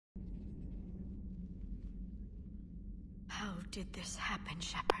How did this happen,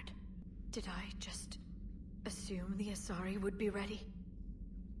 Shepard? Did I just assume the Asari would be ready?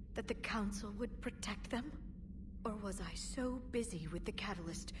 That the Council would protect them? Or was I so busy with the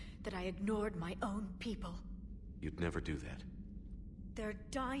Catalyst that I ignored my own people? You'd never do that. They're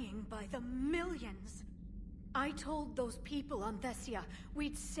dying by the millions. I told those people on Thessia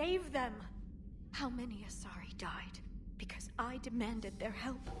we'd save them. How many Asari died because I demanded their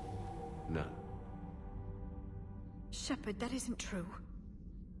help? None. Shepard, that isn't true.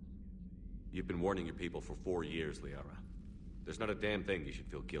 You've been warning your people for 4 years, Liara. There's not a damn thing you should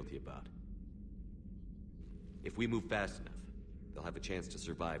feel guilty about. If we move fast enough, they'll have a chance to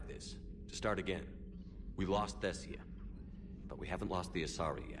survive this, to start again. We lost Thessia, but we haven't lost the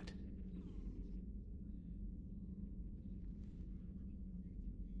Asari yet.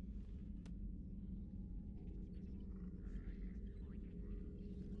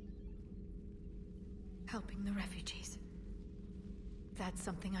 Helping the refugees. That's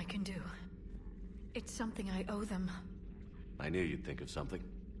something I can do. It's something I owe them. I knew you'd think of something.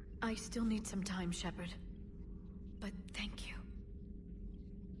 I still need some time, Shepard. But thank you.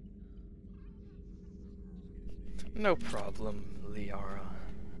 No problem, Liara.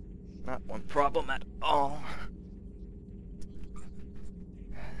 Not one problem at all.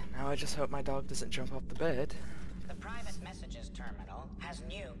 Now I just hope my dog doesn't jump off the bed. The private messages terminal has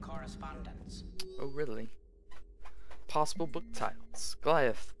new correspondence. Oh, really? Possible book titles.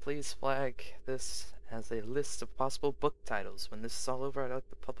 Goliath, please flag this as a list of possible book titles. When this is all over, I'd like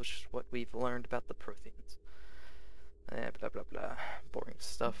to publish what we've learned about the Protheans. Blah blah blah. Boring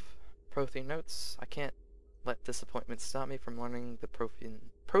stuff. Prothean notes. I can't let disappointment stop me from learning the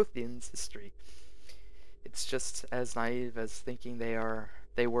Protheans' history. It's just as naive as thinking they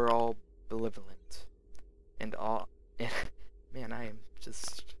were all benevolent. And all... Man, I am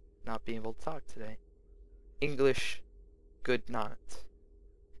just not being able to talk today. English, good not.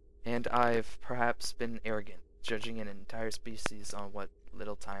 And I've perhaps been arrogant, judging an entire species on what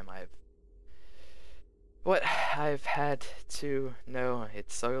little time I've had to know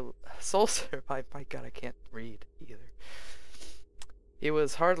its soul survive. My god, I can't read either. He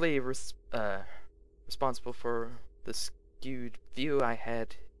was hardly responsible for the skewed view I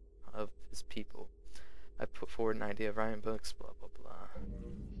had of his people. I put forward an idea of writing books, blah blah blah.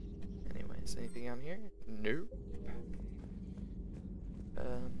 Anyways, anything on here? Nope.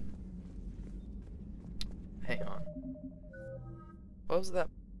 Hang on. What was that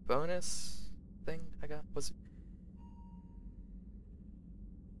bonus thing I got? Was it?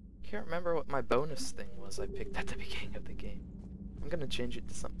 Can't remember what my bonus thing was I picked at the beginning of the game. I'm gonna change it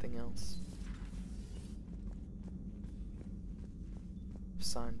to something else.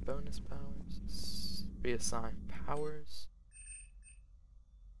 Assign bonus powers. Reassign powers.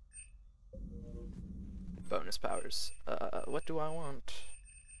 Bonus powers. What do I want?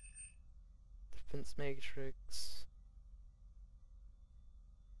 Defense matrix.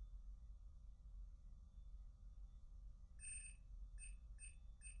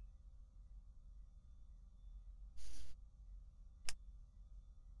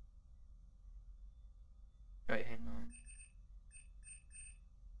 Wait, hang on.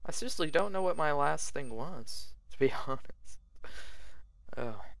 I seriously don't know what my last thing was, to be honest.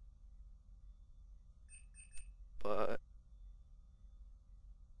 Oh. But...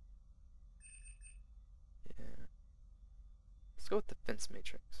 yeah. Let's go with defense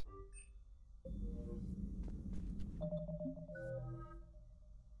matrix.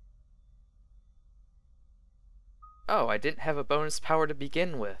 Oh, I didn't have a bonus power to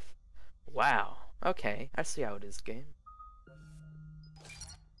begin with. Wow. Okay, I see how it is, game.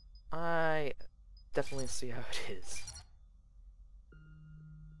 I definitely see how it is.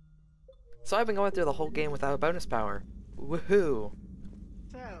 So I've been going through the whole game without a bonus power. Woohoo!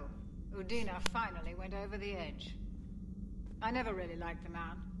 So, Udina finally went over the edge. I never really liked the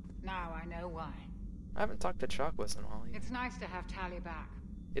man. Now I know why. I haven't talked to Chakwas in a while. It's nice to have Tally back.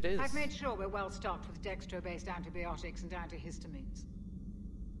 It is. I've made sure we're well stocked with dextro-based antibiotics and antihistamines.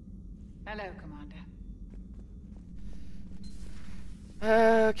 Hello, Commander.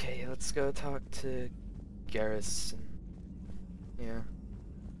 Okay, let's go talk to Garrus. Yeah.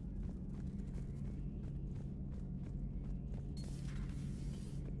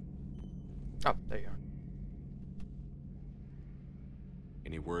 Oh, there you are.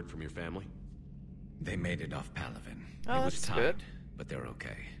 Any word from your family? They made it off Palaven. Oh, it was that's tight, good. but they're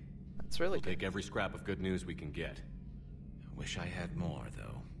okay. That's really We'll good. take every scrap of good news we can get. Wish I had more,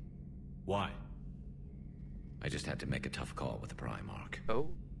 though. Why? I just had to make a tough call with the Primarch. Oh?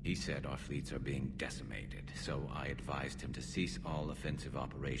 He said our fleets are being decimated, so I advised him to cease all offensive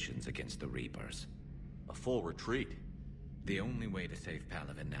operations against the Reapers. A full retreat? The only way to save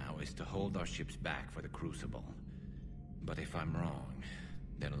Palaven now is to hold our ships back for the Crucible. But if I'm wrong,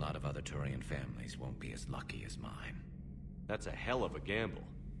 then a lot of other Turian families won't be as lucky as mine. That's a hell of a gamble.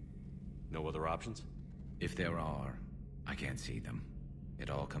 No other options? If there are, I can't see them.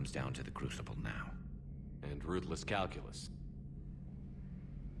 It all comes down to the Crucible now. And ruthless calculus.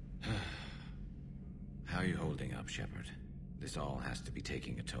 How are you holding up, Shepard? This all has to be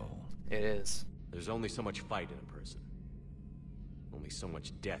taking a toll. It is. There's only so much fight in a person. Only so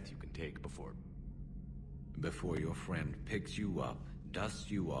much death you can take before... Before your friend picks you up, dusts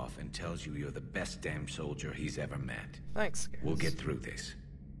you off, and tells you you're the best damn soldier he's ever met. Thanks, Garrus. We'll get through this.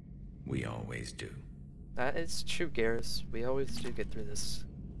 We always do. That is true, Garrus. We always do get through this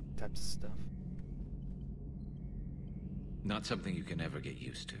type of stuff. Not something you can ever get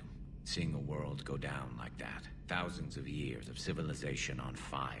used to. Seeing a world go down like that. Thousands of years of civilization on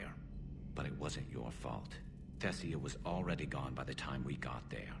fire. But it wasn't your fault. Thessia was already gone by the time we got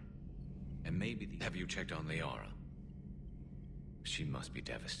there. And maybe the... Have you checked on Liara? She must be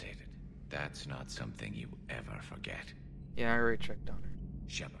devastated. That's not something you ever forget. Yeah, I already checked on her.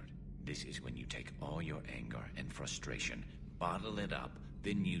 Shepard, this is when you take all your anger and frustration, bottle it up,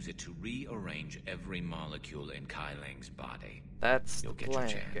 then use it to rearrange every molecule in Kai Ling's body. That's You'll the get your plan,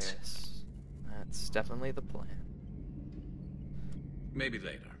 chance. Garrus. That's definitely the plan. Maybe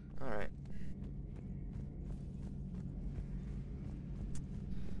later. Alright.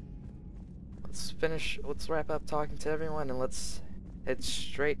 Let's wrap up talking to everyone and let's head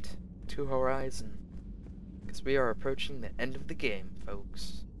straight to Horizon. Because we are approaching the end of the game,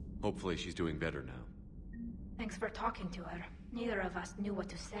 folks. Hopefully she's doing better now. Thanks for talking to her. Neither of us knew what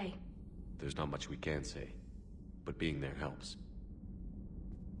to say. There's not much we can say, but being there helps.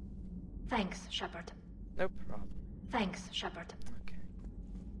 Thanks, Shepard. No problem. Thanks, Shepard. Okay.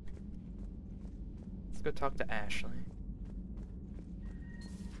 Let's go talk to Ashley.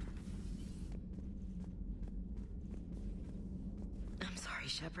 I'm sorry,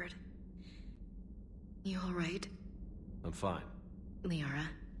 Shepard. You alright? I'm fine. Liara?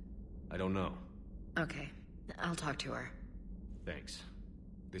 I don't know. Okay, I'll talk to her. Thanks.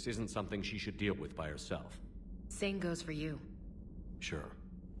 This isn't something she should deal with by herself. Same goes for you. Sure.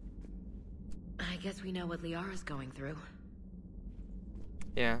 I guess we know what Liara's going through.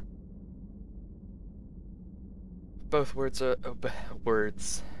 Yeah. Both words are...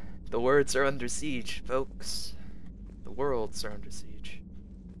 words. The words are under siege, folks. The worlds are under siege.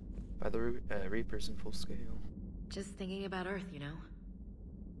 By the Reapers in full scale. Just thinking about Earth, you know?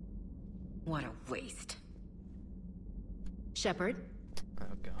 What a waste. Shepard?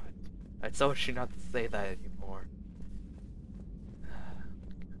 Oh god. I told you not to say that anymore.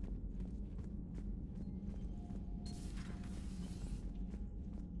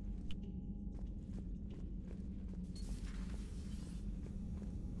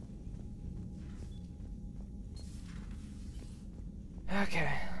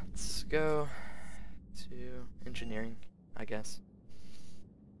 Okay, let's go to engineering, I guess.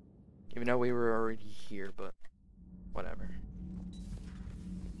 Even though we were already here, but whatever.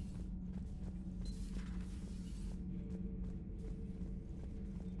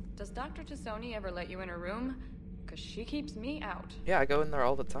 Does Dr. Tassoni ever let you in her room? Because she keeps me out. Yeah, I go in there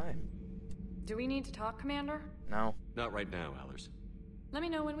all the time. Do we need to talk, Commander? No. Not right now, Allers. Let me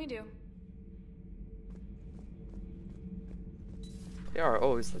know when we do. Yara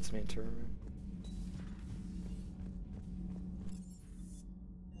always lets me into her room.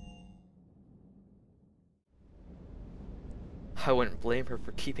 I wouldn't blame her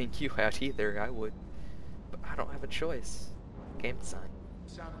for keeping you out either, I would. But I don't have a choice. Game design.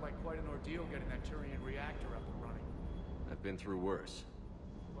 Sounded like quite an ordeal getting that Turian reactor up and running. I've been through worse.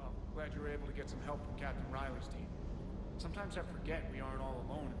 Well, glad you were able to get some help from Captain Riley's team. Sometimes I forget we aren't all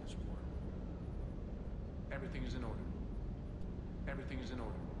alone in this war. Everything is in order. Everything is in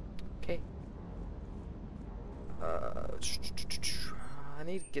order. Okay. I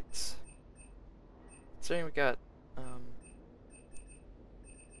need to get... Considering we got,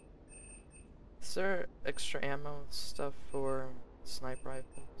 is there extra ammo stuff for sniper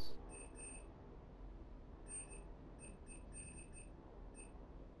rifles?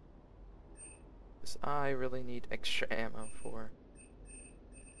 Because I really need extra ammo for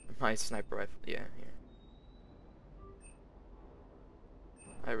my sniper rifle. Yeah, here.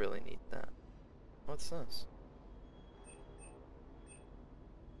 I really need that. What's this?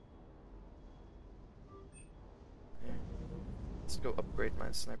 There. Let's go upgrade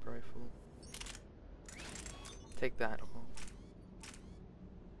my sniper rifle. Take that home.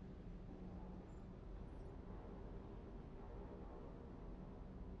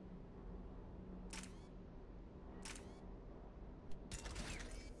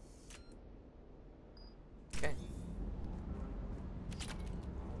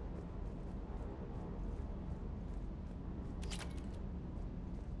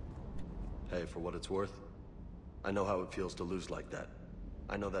 Hey, for what it's worth, I know how it feels to lose like that.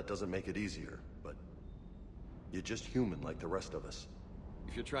 I know that doesn't make it easier, but you're just human like the rest of us.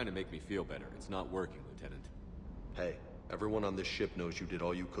 If you're trying to make me feel better, it's not working, Lieutenant. Hey, everyone on this ship knows you did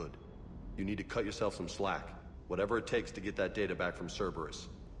all you could. You need to cut yourself some slack. Whatever it takes to get that data back from Cerberus.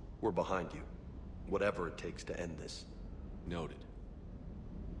 We're behind you. Whatever it takes to end this. Noted.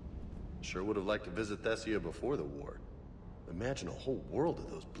 Sure would have liked to visit Thessia before the war. Imagine a whole world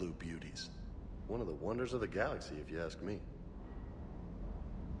of those blue beauties. One of the wonders of the galaxy, if you ask me.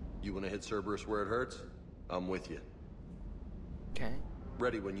 You want to hit Cerberus where it hurts? I'm with you. Okay.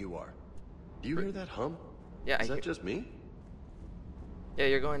 Ready when you are. Do you hear that hum? Yeah, Is that just me? Yeah,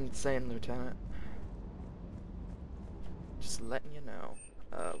 you're going insane, Lieutenant. Just letting you know.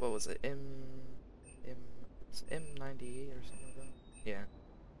 What was it? It's M98 or something like that? Yeah.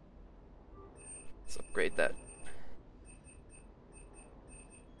 Let's upgrade that.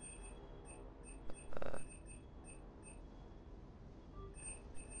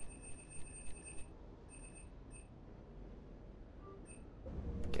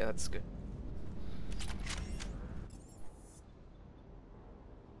 Yeah, that's good.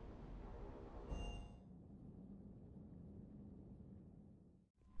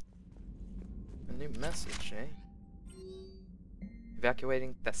 A new message, eh?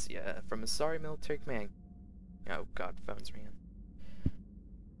 Evacuating Thessia from Asari military command. Oh god, phone's ringing.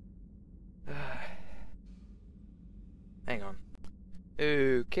 Hang on.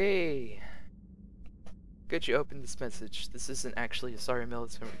 Okay. Good you opened this message. This isn't actually Asari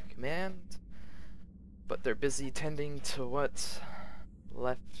military command, but they're busy tending to what's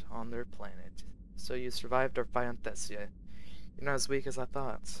left on their planet. So you survived our fight on Thessia. You're not as weak as I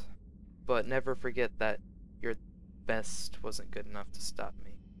thought. But never forget that your best wasn't good enough to stop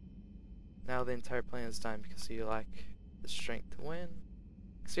me. Now the entire plan is done because you lack the strength to win.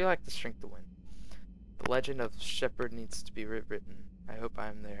 The legend of Shepard needs to be rewritten. I hope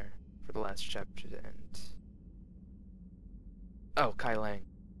I'm there for the last chapter to end. Oh, Kai Lang.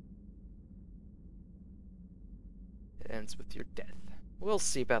 It ends with your death. We'll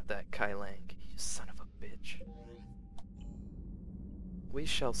see about that, Kai Lang, you son of a bitch. We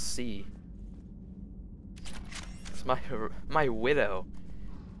shall see. It's my widow.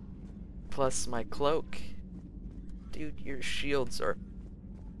 Plus my cloak. Dude, your shields are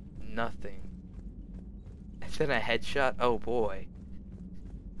nothing. And then a headshot? Oh boy.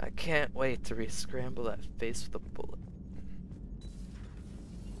 I can't wait to re-scramble that face with a bullet.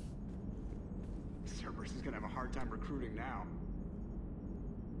 Cerberus is gonna have a hard time recruiting now.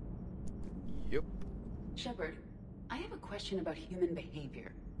 Yep. Shepard, I have a question about human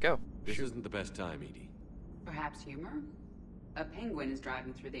behavior. Go. This isn't the best time, Edie. Perhaps humor? A penguin is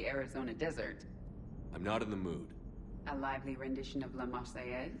driving through the Arizona desert. I'm not in the mood. A lively rendition of La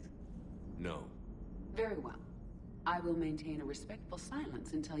Marseillaise? No. Very well. I will maintain a respectful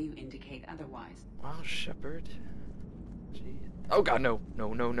silence until you indicate otherwise. Wow, Shepard. Gee. Oh god, no.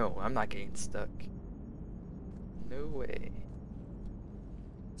 No, no, no. I'm not getting stuck. No way.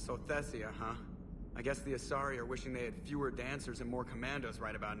 So Thessia, huh? I guess the Asari are wishing they had fewer dancers and more commandos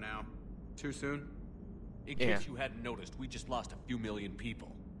right about now. Too soon? In case you hadn't noticed, we just lost a few million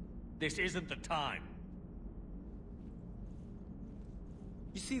people. This isn't the time.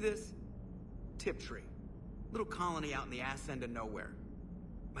 You see this? Tiptree. Little colony out in the ass end of nowhere.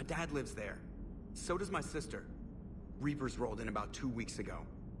 My dad lives there. So does my sister. Reapers rolled in about 2 weeks ago.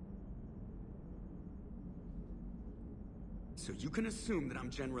 So you can assume that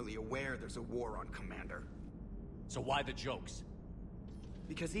I'm generally aware there's a war on, Commander. So why the jokes?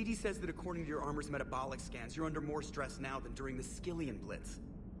 Because Edie says that according to your armor's metabolic scans, you're under more stress now than during the Skillian Blitz.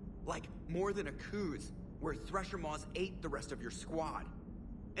 Like, more than a Kuz, where Thresher Maws ate the rest of your squad.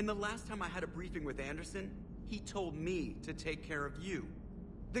 And the last time I had a briefing with Anderson, he told me to take care of you.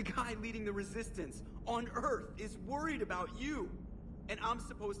 The guy leading the resistance on Earth is worried about you. And I'm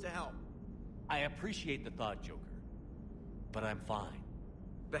supposed to help. I appreciate the thought, Joker. But I'm fine.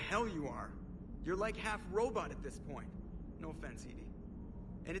 The hell you are. You're like half robot at this point. No offense, Edie.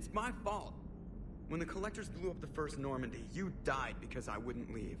 And it's my fault. When the Collectors blew up the first Normandy, you died because I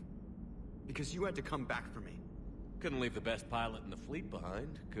wouldn't leave. Because you had to come back for me. Couldn't leave the best pilot in the fleet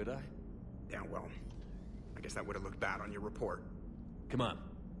behind, could I? Yeah, well, I guess that would have looked bad on your report. Come on.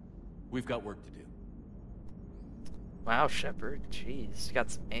 We've got work to do. Wow, Shepard. Jeez, you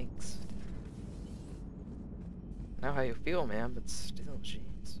got some angst. I know how you feel, man, but still,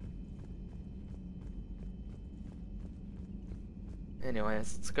 jeez.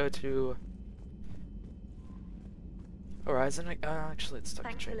 Anyways, let's go to Horizon. Actually, let's talk to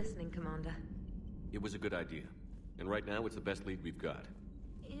Thanks for Training. listening, Commander. It was a good idea. And right now, it's the best lead we've got.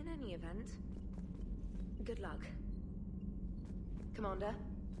 In any event, good luck. Commander?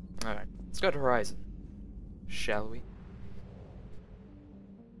 Alright, let's go to Horizon. Shall we?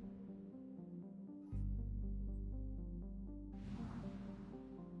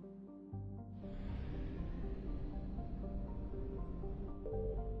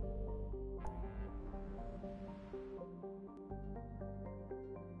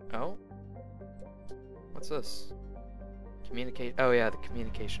 Oh? What's this? Communicate. Oh yeah, the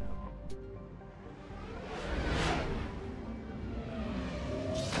communication hub.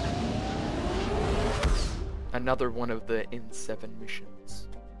 Another one of the N7 missions.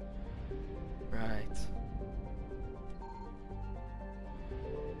 Right.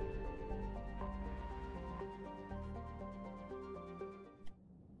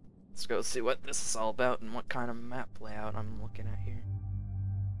 Let's go see what this is all about and what kind of map layout I'm looking at here.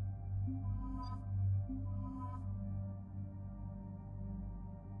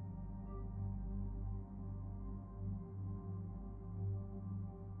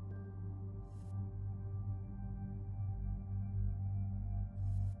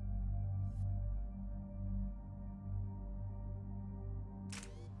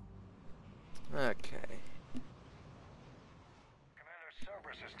 Okay. Commander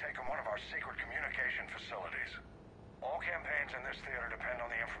Cerberus has taken one of our secret communication facilities. All campaigns in this theater depend on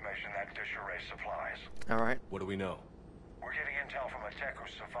the information that dish array supplies. Alright. What do we know? We're getting intel from a tech who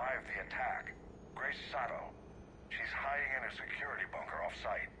survived the attack. Grace Sato. She's hiding in a security bunker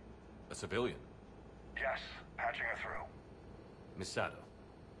off-site. A civilian? Yes, patching her through. Miss Sato,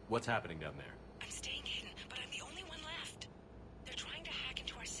 what's happening down there? I'm staying hidden, but I'm the only one left. They're trying to hack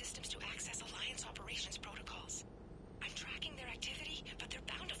into our systems to access Alliance operations protocols. I'm tracking their activity, but they're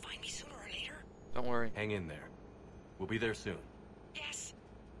bound to find me sooner or later. Don't worry. Hang in there. We'll be there soon. Yes.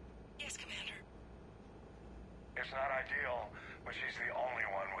 Yes, Commander. It's not ideal, but she's the only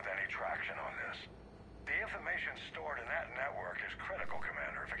one with any traction on this. The information stored in that network is critical,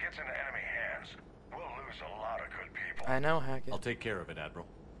 Commander. If it gets into enemy hands, we'll lose a lot of good people. I know, Hackett. I'll take care of it, Admiral.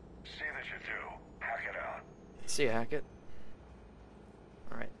 See that you do. Hack it out. See ya, Hackett.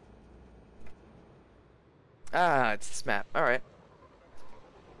 Alright. Ah, it's this map. Alright.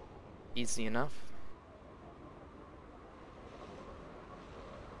 Easy enough.